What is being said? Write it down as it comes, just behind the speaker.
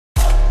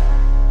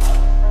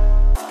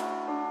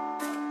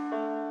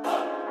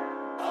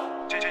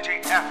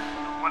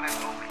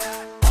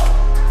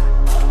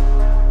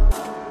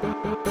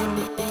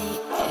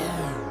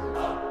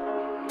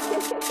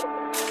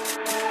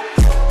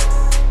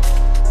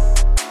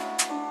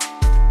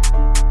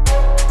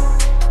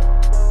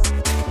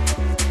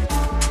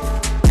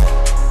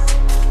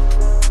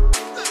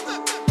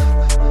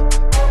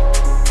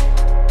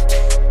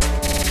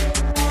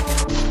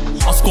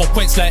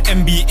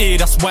NBA,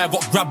 that's why I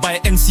got grabbed by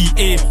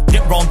NCA.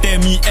 Get round there,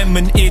 me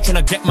M&A,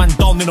 tryna get man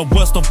down in the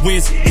worst of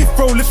ways. If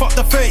bro lift up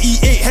the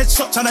 38,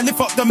 headshot tryna lift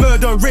up the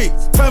murder rate.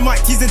 Turn my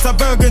keys into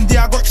burgundy,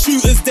 I got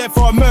shooters there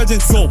for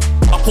emergency. So,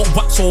 I put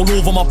wax all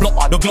over my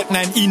block. The Glock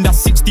 19, that's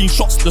 16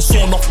 shots. The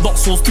sawn off dot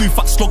souls, 2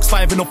 fat slugs,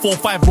 5 in a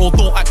 4-5 roll.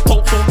 Don't act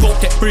top,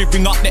 don't get brave,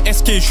 bring up the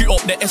SK, shoot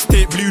up the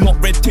S-tape, blue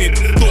not red tape.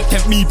 Don't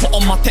tempt me, put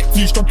on my tech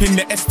fleece, jump in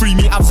the S3,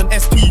 me abs and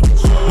SP.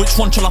 Which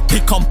one shall I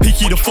pick? I'm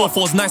picky. The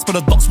 4-4's nice, but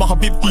the dots my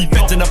Habibti.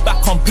 Beds in the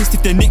back, I'm pissed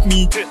if they nick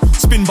me.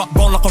 Spin back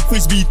round like a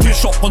frisbee. 2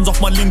 shotguns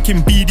off my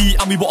Lincoln BD,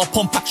 and we got a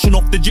pump action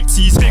off the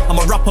gypsies. I'm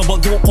a rapper,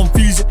 but don't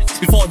confuse it.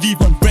 Before I leave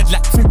man red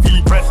like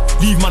Crippy,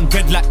 leave man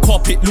red like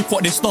carpet. Look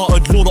what they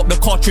started. Load up the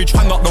cartridge,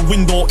 hang out the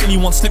window.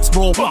 Anyone slips,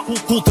 bro,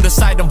 pull to the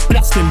side and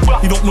blast him.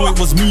 You don't know it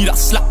was me that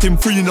slapped him.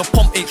 3 in the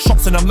pump, 8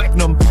 shots in a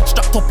Magnum.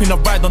 Strapped up in a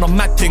ride on a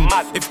mad thing.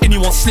 If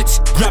anyone slips,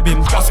 grab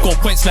him. I score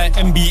points like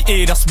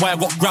NBA, that's why I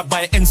got grabbed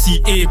by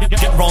NCA.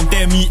 Get round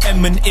there, me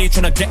M&A,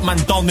 tryna get man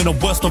down in the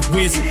worst of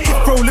ways.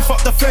 Bro, lift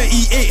up the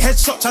 38,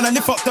 headshot tryna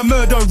lift up the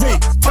murder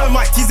rate. Turn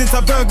my keys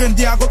into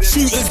burgundy, I got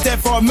shooters there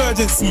for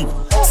emergency.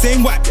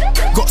 Same whack,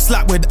 got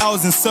slapped with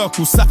owls in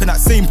circles, slapping that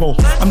same hole.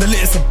 I'm the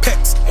latest of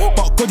pecs,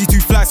 but Goddy too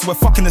fly, so we're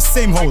fucking the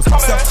same hoes. So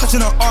I'm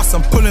touching her ass,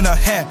 I'm pulling her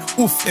hair.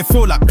 Oof, it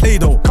feel like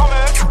Play-Doh.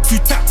 2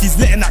 tacties,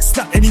 letting that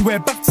snap anywhere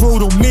back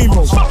road or main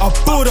road. I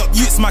board up,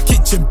 utes my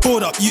kitchen,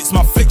 board up, utes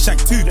my flick shack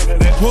too.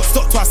 Won't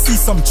stop till I see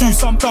some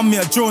juice. I'm done me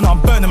a drone,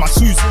 I'm burning my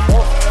shoes.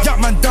 Yuck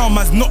man down,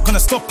 man's not gonna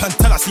stop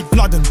until I see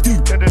blood and goo.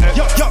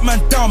 Yuck man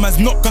down, man's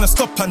not gonna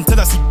stop until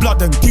I see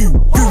blood and goo.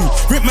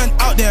 Rip man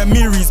out there,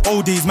 Miri's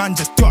old days, man,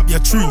 just drop your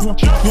truth.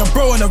 Me and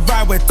bro on a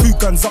ride with 2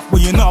 guns up,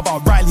 where you know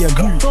about Riley and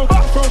Blue.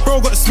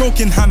 Bro got the smoke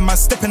in hand, man,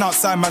 stepping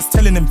outside, man's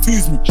telling him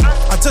fuse me.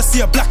 I just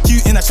see a black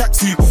youth in a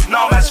tracksuit,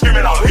 now man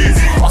screaming out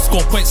easy. I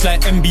score points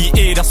like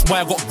NBA, that's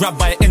why I got grabbed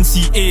by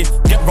NCA.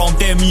 Get round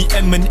there, me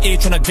M&A,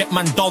 tryna get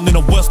man down in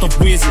the worst of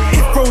ways.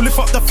 If bro lift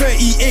up the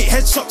 38,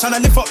 headshot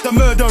tryna lift up the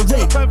murder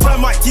rate.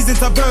 Turn my keys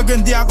into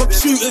burgundy, I got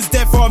shooters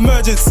there for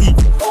emergency.